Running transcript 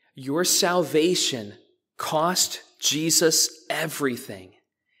Your salvation cost Jesus everything.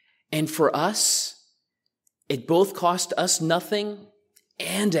 And for us, it both cost us nothing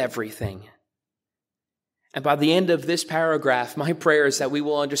and everything. And by the end of this paragraph, my prayer is that we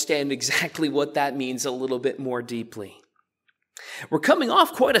will understand exactly what that means a little bit more deeply. We're coming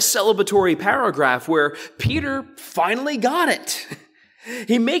off quite a celebratory paragraph where Peter finally got it.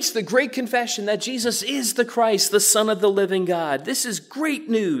 He makes the great confession that Jesus is the Christ, the Son of the living God. This is great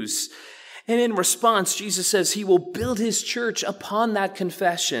news. And in response, Jesus says he will build his church upon that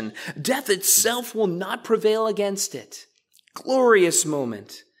confession. Death itself will not prevail against it. Glorious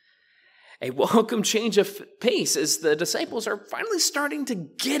moment. A welcome change of pace as the disciples are finally starting to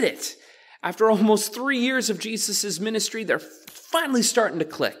get it. After almost 3 years of Jesus' ministry, they're finally starting to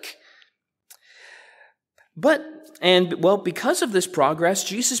click. Because of this progress,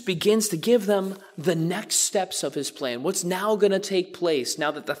 Jesus begins to give them the next steps of his plan. What's now going to take place now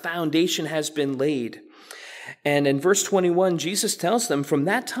that the foundation has been laid? And in verse 21, Jesus tells them, from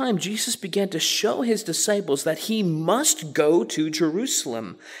that time, Jesus began to show his disciples that he must go to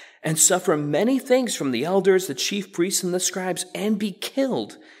Jerusalem and suffer many things from the elders, the chief priests, and the scribes, and be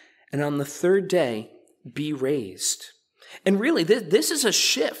killed, and on the third day be raised. And really, this is a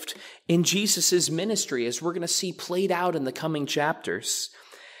shift in Jesus' ministry, as we're going to see played out in the coming chapters.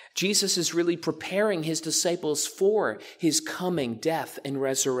 Jesus is really preparing his disciples for his coming death and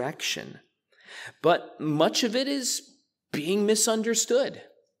resurrection. But much of it is being misunderstood.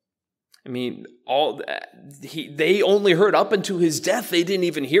 I mean, they only heard up until his death. They didn't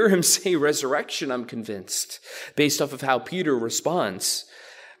even hear him say resurrection, I'm convinced, based off of how Peter responds.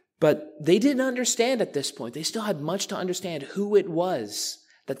 But they didn't understand at this point. They still had much to understand who it was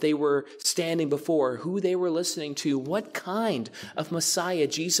that they were standing before, who they were listening to, what kind of Messiah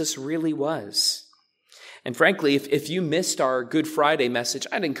Jesus really was. And frankly, if you missed our Good Friday message,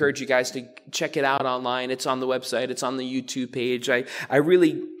 I'd encourage you guys to check it out online. It's on the website. It's on the YouTube page. I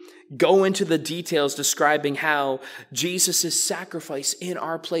really go into the details describing how Jesus' sacrifice in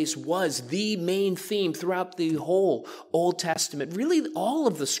our place was the main theme throughout the whole Old Testament, really all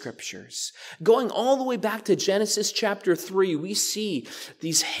of the scriptures. Going all the way back to Genesis chapter 3, we see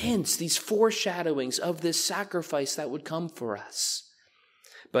these hints, these foreshadowings of this sacrifice that would come for us.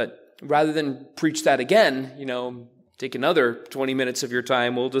 But rather than preach that again, take another 20 minutes of your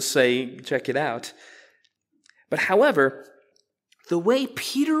time, we'll just say, check it out. But however, the way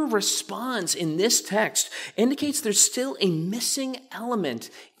Peter responds in this text indicates there's still a missing element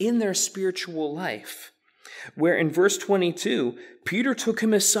in their spiritual life, where in verse 22, Peter took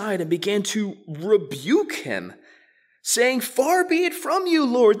him aside and began to rebuke him, saying, "Far be it from you,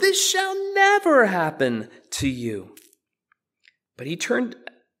 Lord, this shall never happen to you." But he turned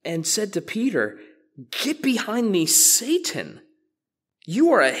and said to Peter, "Get behind me, Satan.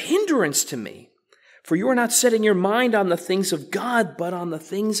 You are a hindrance to me. For you are not setting your mind on the things of God, but on the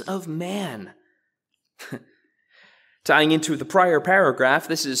things of man." Tying into the prior paragraph,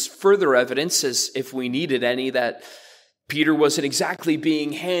 this is further evidence, as if we needed any, that Peter wasn't exactly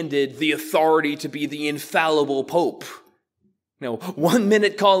being handed the authority to be the infallible pope. 1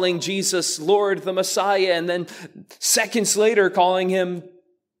 minute calling Jesus Lord, the Messiah, and then seconds later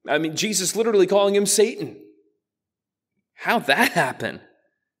Jesus literally calling him Satan. How'd that happen?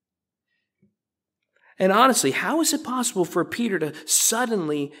 And honestly, how is it possible for Peter to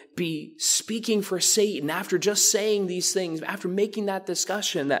suddenly be speaking for Satan after just saying these things, after making that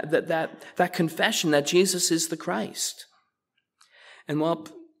discussion, that confession that Jesus is the Christ? And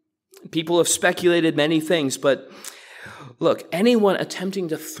people have speculated many things, but look, anyone attempting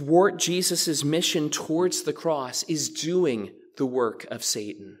to thwart Jesus' mission towards the cross is doing the work of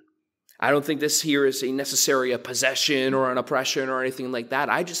Satan. I don't think this here is necessarily a possession or an oppression or anything like that.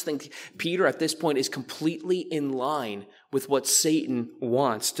 I just think Peter at this point is completely in line with what Satan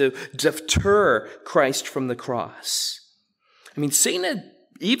wants, to deter Christ from the cross. Satan had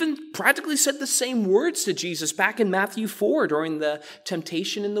even practically said the same words to Jesus back in Matthew 4 during the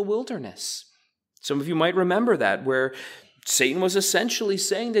temptation in the wilderness. Some of you might remember that, where Satan was essentially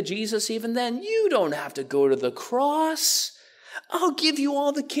saying to Jesus even then, "You don't have to go to the cross. I'll give you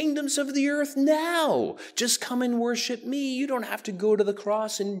all the kingdoms of the earth now. Just come and worship me. You don't have to go to the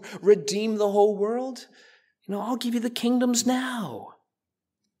cross and redeem the whole world. I'll give you the kingdoms now."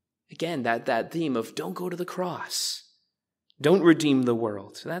 Again, that theme of don't go to the cross. Don't redeem the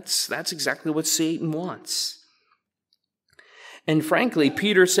world. That's exactly what Satan wants. And frankly,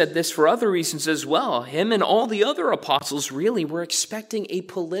 Peter said this for other reasons as well. Him and all the other apostles really were expecting a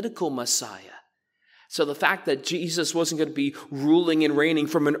political Messiah. So the fact that Jesus wasn't going to be ruling and reigning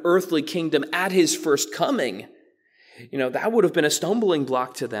from an earthly kingdom at his first coming, that would have been a stumbling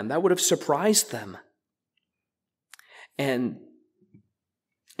block to them. That would have surprised them. And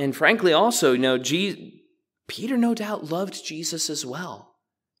frankly also, Peter no doubt loved Jesus as well.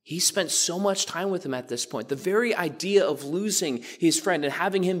 He spent so much time with him at this point. The very idea of losing his friend and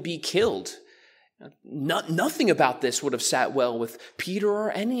having him be killed, nothing about this would have sat well with Peter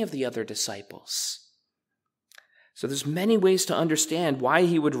or any of the other disciples. So there's many ways to understand why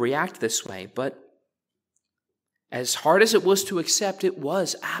he would react this way, but as hard as it was to accept, it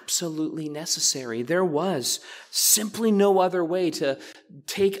was absolutely necessary. There was simply no other way to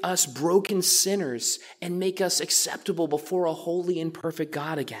take us broken sinners and make us acceptable before a holy and perfect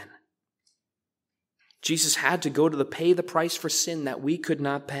God again. Jesus had to go to pay the price for sin that we could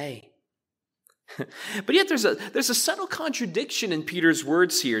not pay. But yet there's a subtle contradiction in Peter's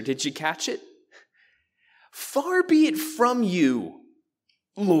words here. Did you catch it? Far be it from you,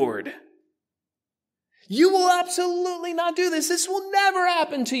 Lord. You will absolutely not do this. This will never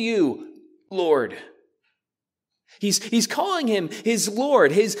happen to you, Lord. He's calling him his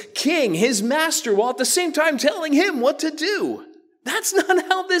Lord, his King, his Master, while at the same time telling him what to do. That's not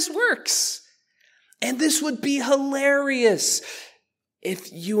how this works. And this would be hilarious if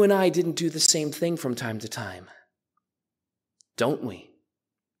you and I didn't do the same thing from time to time. Don't we?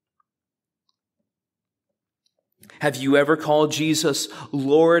 Have you ever called Jesus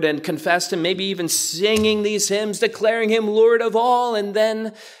Lord and confessed him, maybe even singing these hymns, declaring him Lord of all, and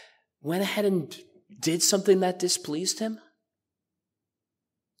then went ahead and did something that displeased him?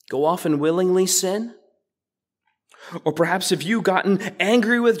 Go off and willingly sin? Or perhaps have you gotten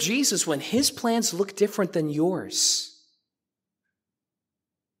angry with Jesus when his plans look different than yours?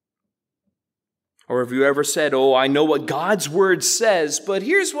 Or have you ever said, "Oh, I know what God's word says, but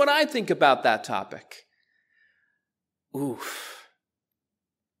here's what I think about that topic"? Oof.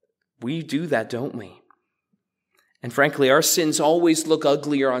 We do that, don't we? And frankly, our sins always look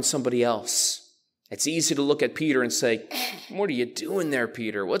uglier on somebody else. It's easy to look at Peter and say, "What are you doing there,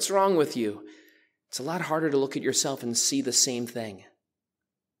 Peter? What's wrong with you?" It's a lot harder to look at yourself and see the same thing.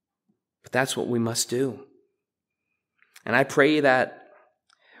 But that's what we must do. And I pray that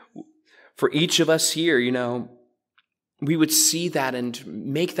for each of us here, we would see that and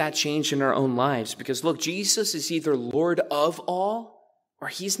make that change in our own lives. Because look, Jesus is either Lord of all, or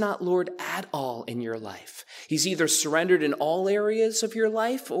he's not Lord at all in your life. He's either surrendered in all areas of your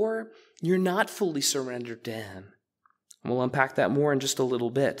life, or you're not fully surrendered to him. We'll unpack that more in just a little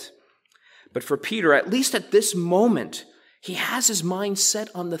bit. But for Peter, at least at this moment, he has his mind set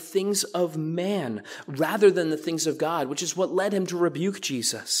on the things of man rather than the things of God, which is what led him to rebuke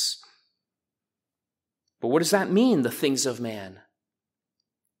Jesus. But what does that mean, the things of man?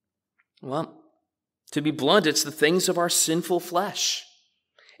 Well, to be blunt, it's the things of our sinful flesh.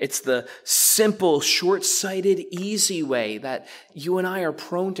 It's the simple, short-sighted, easy way that you and I are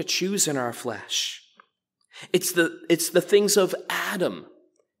prone to choose in our flesh. It's the things of Adam,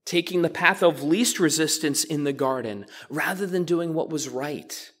 taking the path of least resistance in the garden rather than doing what was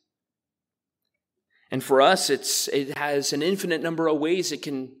right. And for us, it has an infinite number of ways it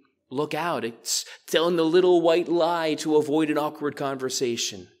can look out. It's telling the little white lie to avoid an awkward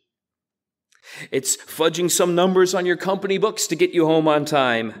conversation. It's fudging some numbers on your company books to get you home on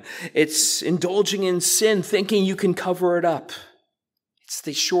time. It's indulging in sin, thinking you can cover it up. It's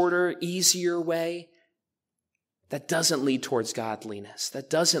the shorter, easier way that doesn't lead towards godliness, that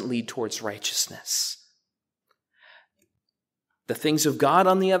doesn't lead towards righteousness. The things of God,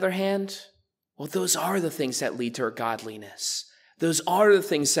 on the other hand, well, those are the things that lead to godliness. Those are the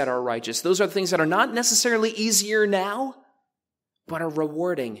things that are righteous. Those are the things that are not necessarily easier now, but are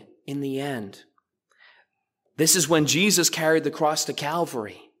rewarding in the end. This is when Jesus carried the cross to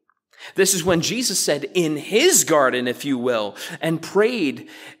Calvary. This is when Jesus said in his garden, if you will, and prayed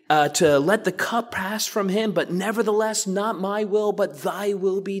to let the cup pass from him, but nevertheless, not my will, but thy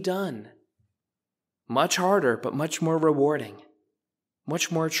will be done. Much harder, but much more rewarding,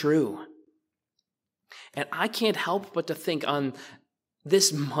 much more true. And I can't help but to think on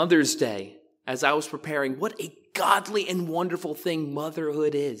this Mother's Day, as I was preparing, what a godly and wonderful thing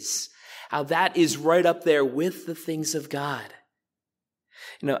motherhood is. How that is right up there with the things of God.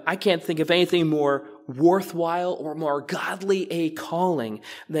 I can't think of anything more worthwhile or more godly a calling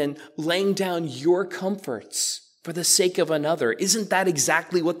than laying down your comforts for the sake of another. Isn't that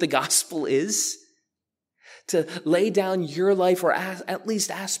exactly what the gospel is? To lay down your life, or at least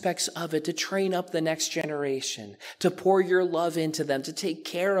aspects of it, to train up the next generation, to pour your love into them, to take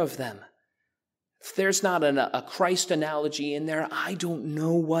care of them. If there's not a Christ analogy in there, I don't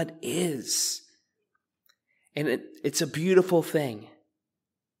know what is. And it's a beautiful thing.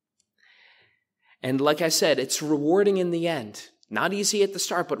 And like I said, it's rewarding in the end. Not easy at the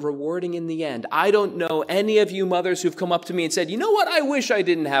start, but rewarding in the end. I don't know any of you mothers who've come up to me and said, you know what, I wish I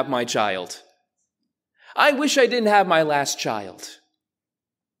didn't have my child. I wish I didn't have my last child.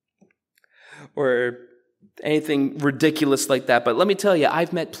 Or anything ridiculous like that. But let me tell you,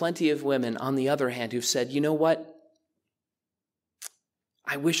 I've met plenty of women, on the other hand, who've said, you know what,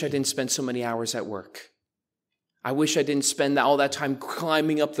 I wish I didn't spend so many hours at work. I wish I didn't spend all that time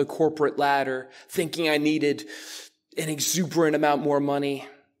climbing up the corporate ladder, thinking I needed an exuberant amount more money,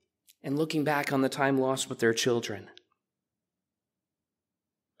 and looking back on the time lost with their children.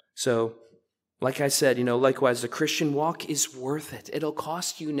 So, like I said, likewise, the Christian walk is worth it. It'll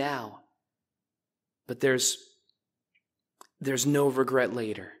cost you now, but there's no regret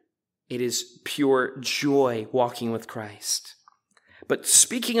later. It is pure joy walking with Christ. But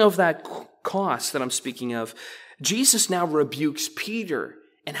speaking of that cost that I'm speaking of, Jesus now rebukes Peter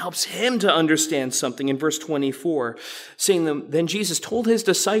and helps him to understand something in verse 24, saying, then Jesus told his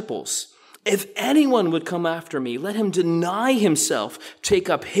disciples, if anyone would come after me, let him deny himself, take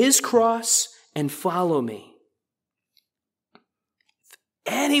up his cross, and follow me. If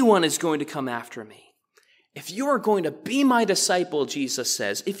anyone is going to come after me, if you are going to be my disciple, Jesus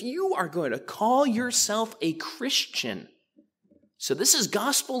says, if you are going to call yourself a Christian, so this is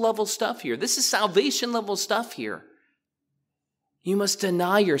gospel level stuff here. This is salvation level stuff here. You must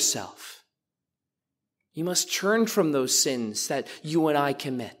deny yourself. You must turn from those sins that you and I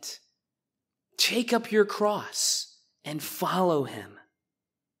commit. Take up your cross and follow him.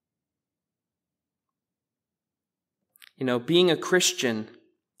 Being a Christian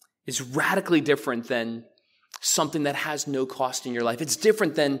is radically different than something that has no cost in your life. It's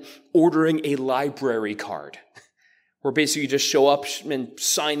different than ordering a library card, where basically you just show up and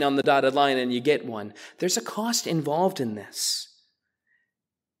sign on the dotted line and you get one. There's a cost involved in this.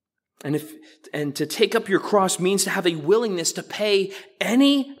 And to take up your cross means to have a willingness to pay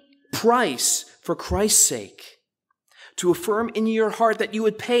any price for Christ's sake. To affirm in your heart that you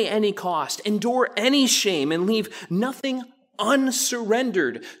would pay any cost, endure any shame, and leave nothing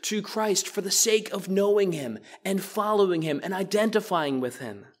unsurrendered to Christ for the sake of knowing him and following him and identifying with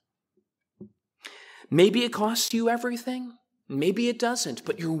him. Maybe it costs you everything. Maybe it doesn't,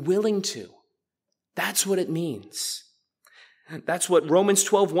 but you're willing to. That's what it means. That's what Romans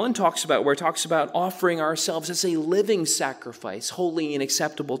 12:1 talks about, where it talks about offering ourselves as a living sacrifice, holy and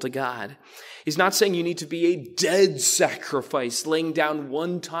acceptable to God. He's not saying you need to be a dead sacrifice, laying down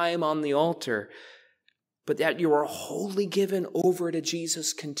one time on the altar, but that you are wholly given over to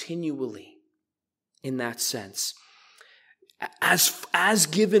Jesus continually in that sense. As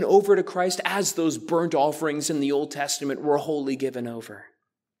given over to Christ, as those burnt offerings in the Old Testament were wholly given over.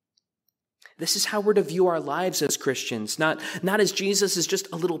 This is how we're to view our lives as Christians, not as Jesus is just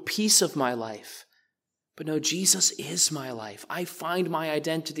a little piece of my life, but no, Jesus is my life. I find my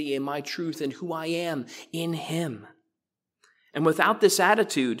identity and my truth and who I am in him. And without this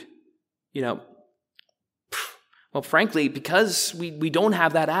attitude, frankly, because we don't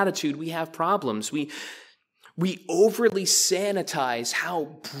have that attitude, we have problems. We overly sanitize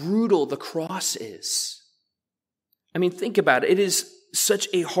how brutal the cross is. I mean, think about it. It is such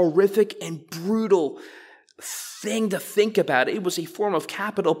a horrific and brutal thing to think about. It was a form of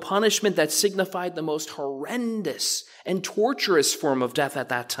capital punishment that signified the most horrendous and torturous form of death at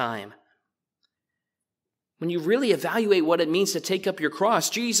that time. When you really evaluate what it means to take up your cross,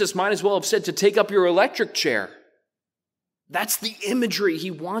 Jesus might as well have said to take up your electric chair. That's the imagery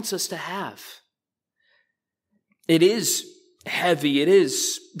he wants us to have. It is heavy, it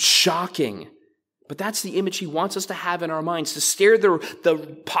is shocking, but that's the image he wants us to have in our minds, to stare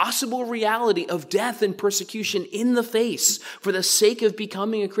the possible reality of death and persecution in the face for the sake of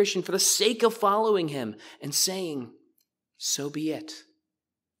becoming a Christian, for the sake of following him, and saying, so be it.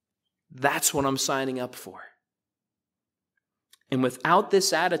 That's what I'm signing up for. And without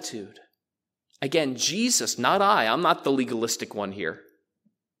this attitude, again, Jesus, not I'm not the legalistic one here.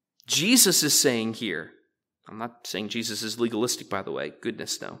 Jesus is saying here, I'm not saying Jesus is legalistic, by the way,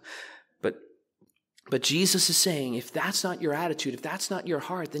 goodness no. But Jesus is saying, if that's not your attitude, if that's not your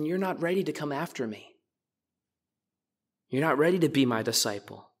heart, then you're not ready to come after me. You're not ready to be my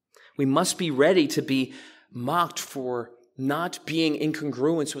disciple. We must be ready to be mocked for not being in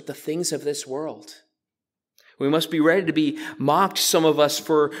congruence with the things of this world. We must be ready to be mocked, some of us,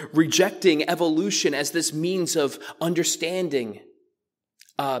 for rejecting evolution as this means of understanding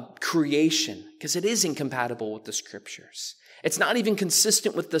creation, because it is incompatible with the scriptures. It's not even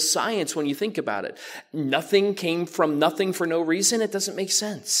consistent with the science when you think about it. Nothing came from nothing for no reason. It doesn't make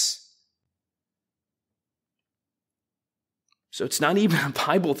sense. So it's not even a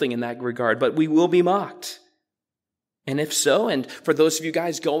Bible thing in that regard, but we will be mocked. And if so, and for those of you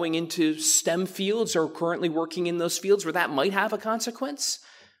guys going into STEM fields or currently working in those fields where that might have a consequence,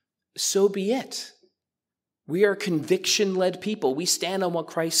 so be it. We are conviction-led people. We stand on what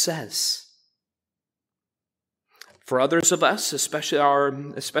Christ says. For others of us,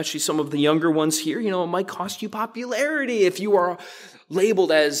 especially some of the younger ones here, it might cost you popularity if you are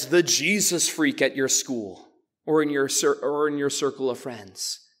labeled as the Jesus freak at your school or in your circle of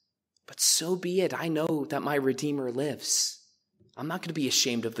friends. But so be it. I know that my Redeemer lives. I'm not going to be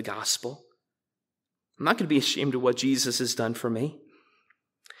ashamed of the gospel. I'm not going to be ashamed of what Jesus has done for me.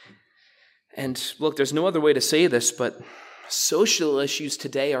 And look, there's no other way to say this, but social issues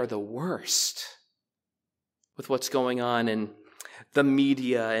today are the worst. With what's going on in the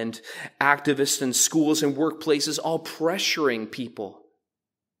media and activists in schools and workplaces, all pressuring people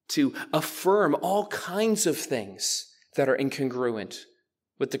to affirm all kinds of things that are incongruent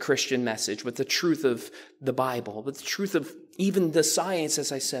with the Christian message, with the truth of the Bible, with the truth of even the science,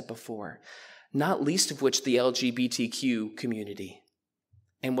 as I said before, not least of which the LGBTQ community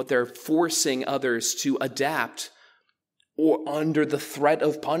and what they're forcing others to adapt or under the threat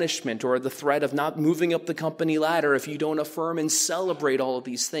of punishment or the threat of not moving up the company ladder if you don't affirm and celebrate all of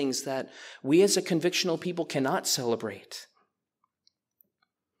these things that we as a convictional people cannot celebrate.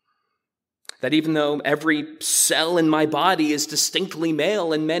 That even though every cell in my body is distinctly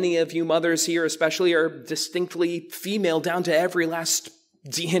male, and many of you mothers here especially are distinctly female down to every last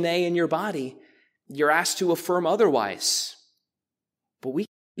DNA in your body, you're asked to affirm otherwise. But we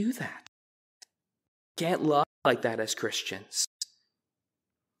can't do that. Can't love like that as Christians.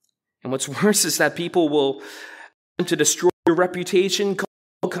 And what's worse is that people will attempt to destroy your reputation, call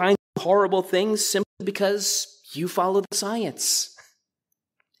all kinds of horrible things simply because you follow the science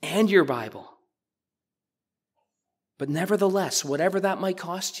and your Bible. But nevertheless, whatever that might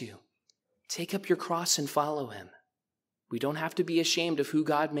cost you, take up your cross and follow him. We don't have to be ashamed of who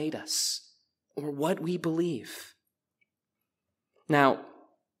God made us or what we believe. Now,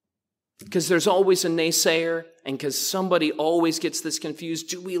 because there's always a naysayer, and because somebody always gets this confused,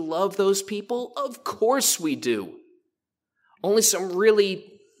 do we love those people? Of course we do. Only some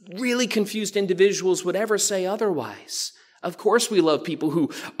really, really confused individuals would ever say otherwise. Of course we love people who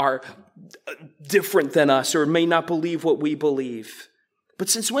are different than us or may not believe what we believe. But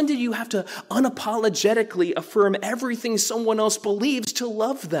since when did you have to unapologetically affirm everything someone else believes to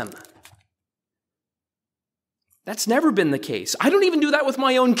love them? That's never been the case. I don't even do that with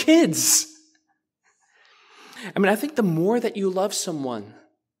my own kids. I think the more that you love someone,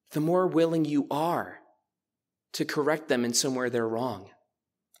 the more willing you are to correct them in somewhere they're wrong.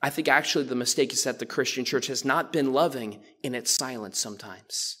 I think actually the mistake is that the Christian church has not been loving in its silence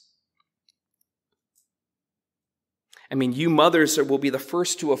sometimes. You mothers will be the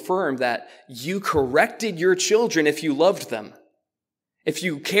first to affirm that you corrected your children if you loved them. If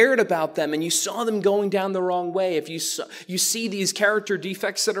you cared about them and you saw them going down the wrong way, if you see these character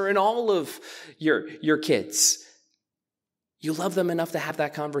defects that are in all of your kids, you love them enough to have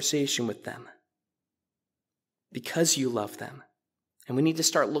that conversation with them because you love them. And we need to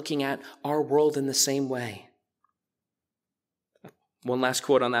start looking at our world in the same way. One last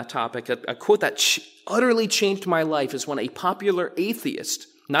quote on that topic. A quote that utterly changed my life is when a popular atheist,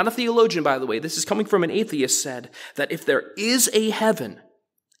 not a theologian, by the way, this is coming from an atheist, said that if there is a heaven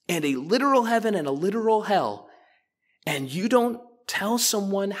and a literal hell, and you don't tell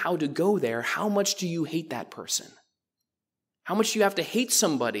someone how to go there, how much do you hate that person? How much do you have to hate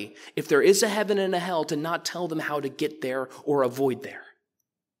somebody if there is a heaven and a hell to not tell them how to get there or avoid there?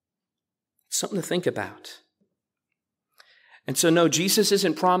 It's something to think about. And so no, Jesus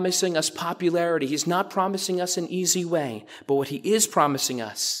isn't promising us popularity. He's not promising us an easy way. But what he is promising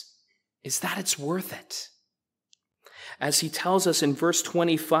us is that it's worth it. As he tells us in verse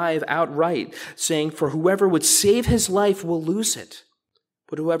 25 outright, saying, "For whoever would save his life will lose it,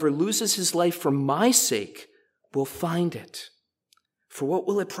 but whoever loses his life for my sake will find it. For what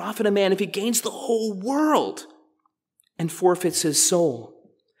will it profit a man if he gains the whole world and forfeits his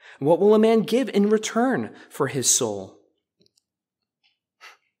soul? And what will a man give in return for his soul?"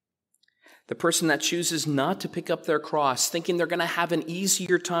 The person that chooses not to pick up their cross, thinking they're going to have an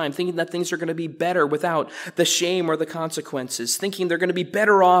easier time, thinking that things are going to be better without the shame or the consequences, thinking they're going to be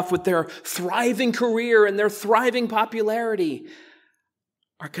better off with their thriving career and their thriving popularity,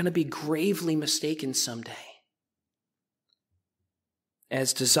 are going to be gravely mistaken someday.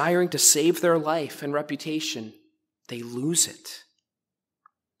 As desiring to save their life and reputation, they lose it.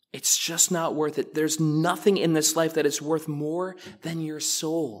 It's just not worth it. There's nothing in this life that is worth more than your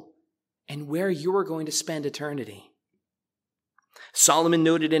soul and where you are going to spend eternity. Solomon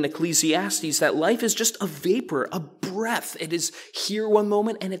noted in Ecclesiastes that life is just a vapor, a breath. It is here one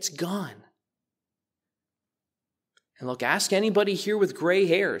moment and it's gone. And look, ask anybody here with gray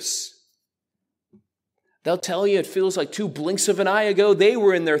hairs. They'll tell you it feels like 2 blinks of an eye ago they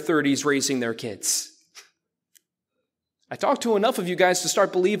were in their 30s raising their kids. I talked to enough of you guys to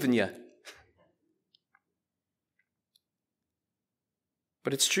start believing you.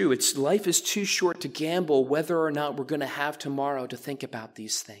 But it's true. Life is too short to gamble whether or not we're going to have tomorrow to think about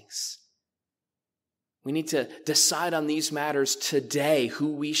these things. We need to decide on these matters today,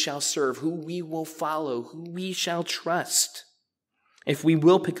 who we shall serve, who we will follow, who we shall trust, if we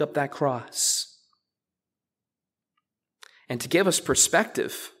will pick up that cross. And to give us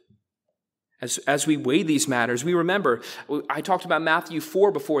perspective, as we weigh these matters, we remember, I talked about Matthew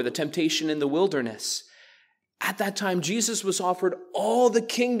 4 before, the temptation in the wilderness. At that time, Jesus was offered all the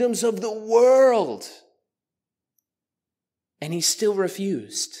kingdoms of the world. And he still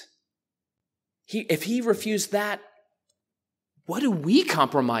refused. If he refused that, what do we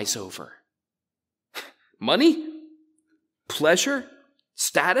compromise over? Money? Pleasure?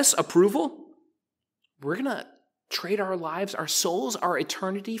 Status? Approval? We're going to trade our lives, our souls, our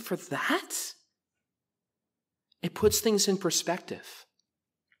eternity for that? It puts things in perspective.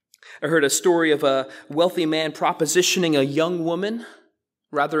 I heard a story of a wealthy man propositioning a young woman,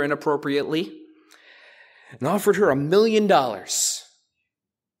 rather inappropriately, and offered her $1 million.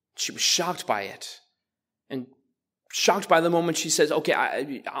 She was shocked by it, and shocked by the moment she says,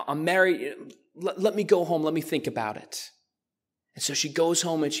 okay, I'm married, let me go home, let me think about it. And so she goes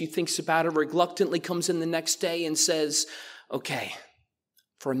home and she thinks about it, reluctantly comes in the next day and says, okay,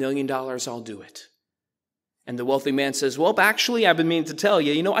 for $1 million, I'll do it. And the wealthy man says, well, actually, I've been meaning to tell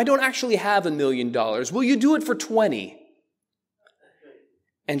you, I don't actually have $1 million. Will you do it for 20?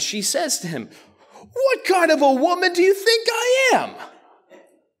 And she says to him, what kind of a woman do you think I am?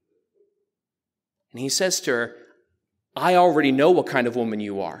 And he says to her, I already know what kind of woman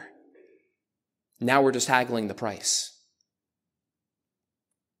you are. Now we're just haggling the price.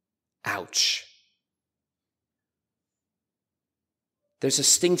 Ouch. There's a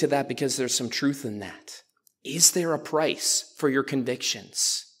sting to that because there's some truth in that. Is there a price for your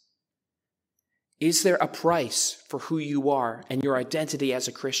convictions? Is there a price for who you are and your identity as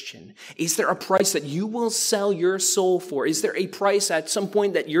a Christian? Is there a price that you will sell your soul for? Is there a price at some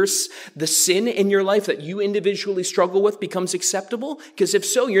point that the sin in your life that you individually struggle with becomes acceptable? Because if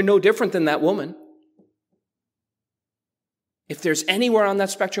so, you're no different than that woman. If there's anywhere on that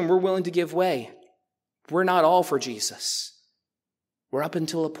spectrum we're willing to give way, we're not all for Jesus. We're up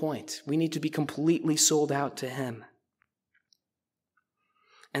until a point. We need to be completely sold out to him.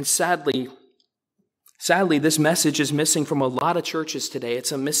 And sadly, this message is missing from a lot of churches today.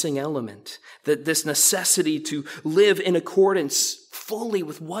 It's a missing element. That this necessity to live in accordance fully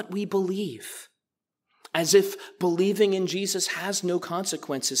with what we believe. As if believing in Jesus has no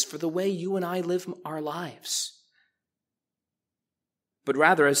consequences for the way you and I live our lives. But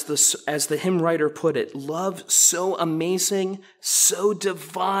rather, as the hymn writer put it, love so amazing, so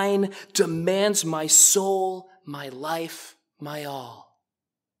divine, demands my soul, my life, my all.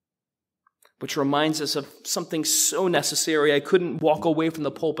 Which reminds us of something so necessary. I couldn't walk away from the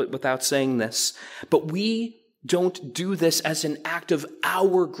pulpit without saying this. But we don't do this as an act of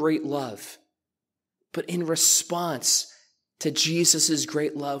our great love, but in response to Jesus'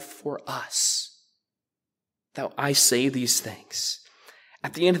 great love for us. That I say these things.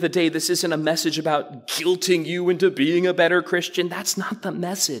 At the end of the day, this isn't a message about guilting you into being a better Christian. That's not the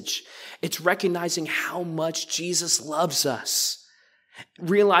message. It's recognizing how much Jesus loves us.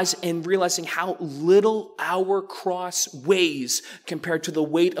 Realizing how little our cross weighs compared to the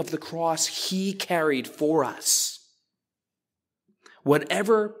weight of the cross he carried for us.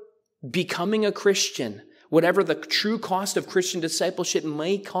 Whatever becoming a Christian, whatever the true cost of Christian discipleship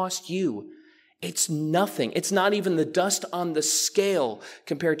may cost you, it's nothing. It's not even the dust on the scale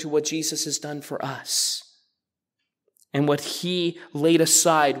compared to what Jesus has done for us. And what he laid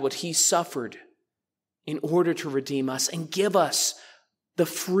aside, what he suffered in order to redeem us and give us the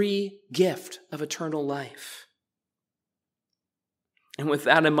free gift of eternal life. And with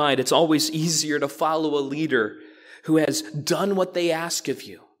that in mind, it's always easier to follow a leader who has done what they ask of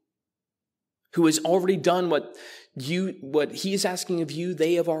you, who has already done what he's asking of you,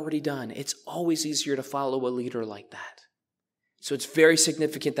 they have already done. It's always easier to follow a leader like that. So it's very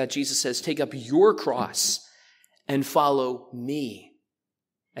significant that Jesus says, take up your cross and follow me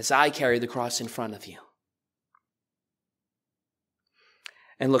as I carry the cross in front of you.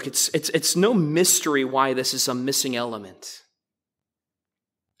 And look, it's no mystery why this is a missing element.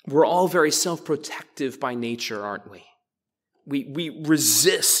 We're all very self-protective by nature, aren't we? We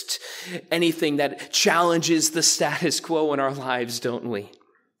resist anything that challenges the status quo in our lives, don't we?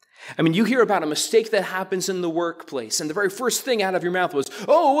 I mean, you hear about a mistake that happens in the workplace, and the very first thing out of your mouth was,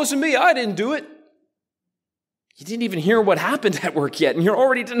 "Oh, it wasn't me, I didn't do it." You didn't even hear what happened at work yet, and you're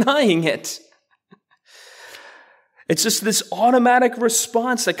already denying it. It's just this automatic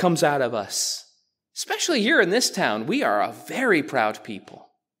response that comes out of us. Especially here in this town, we are a very proud people.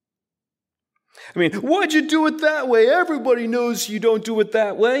 I mean, why'd you do it that way? Everybody knows you don't do it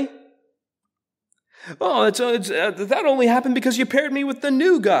that way. Oh, that only happened because you paired me with the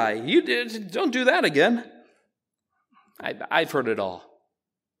new guy. Don't do that again. I've heard it all.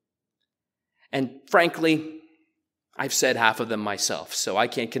 And frankly, I've said half of them myself, so I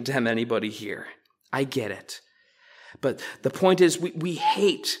can't condemn anybody here. I get it. But the point is, we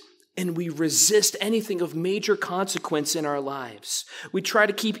hate and we resist anything of major consequence in our lives. We try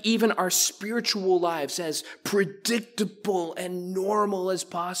to keep even our spiritual lives as predictable and normal as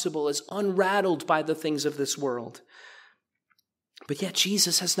possible, as unrattled by the things of this world. But yet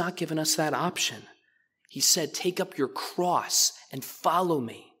Jesus has not given us that option. He said, "Take up your cross and follow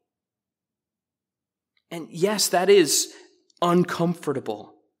me." And yes, that is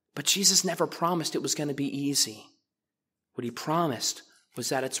uncomfortable, but Jesus never promised it was going to be easy. What he promised was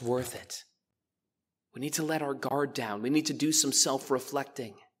that it's worth it. We need to let our guard down. We need to do some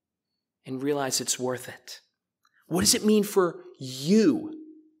self-reflecting and realize it's worth it. What does it mean for you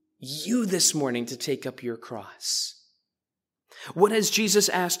this morning to take up your cross? What has Jesus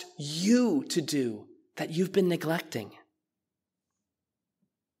asked you to do that you've been neglecting?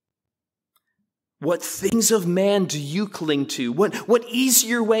 What things of man do you cling to? What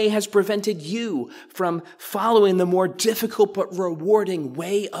easier way has prevented you from following the more difficult but rewarding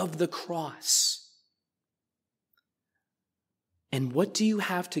way of the cross? And what do you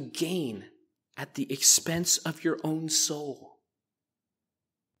have to gain at the expense of your own soul?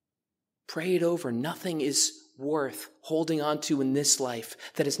 Pray it over. Nothing is worth holding on to in this life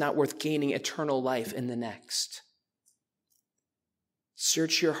that is not worth gaining eternal life in the next.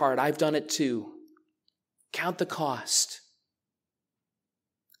 Search your heart. I've done it too. Count the cost.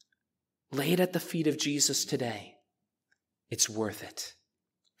 Lay it at the feet of Jesus today. It's worth it.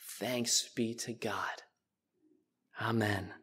 Thanks be to God. Amen.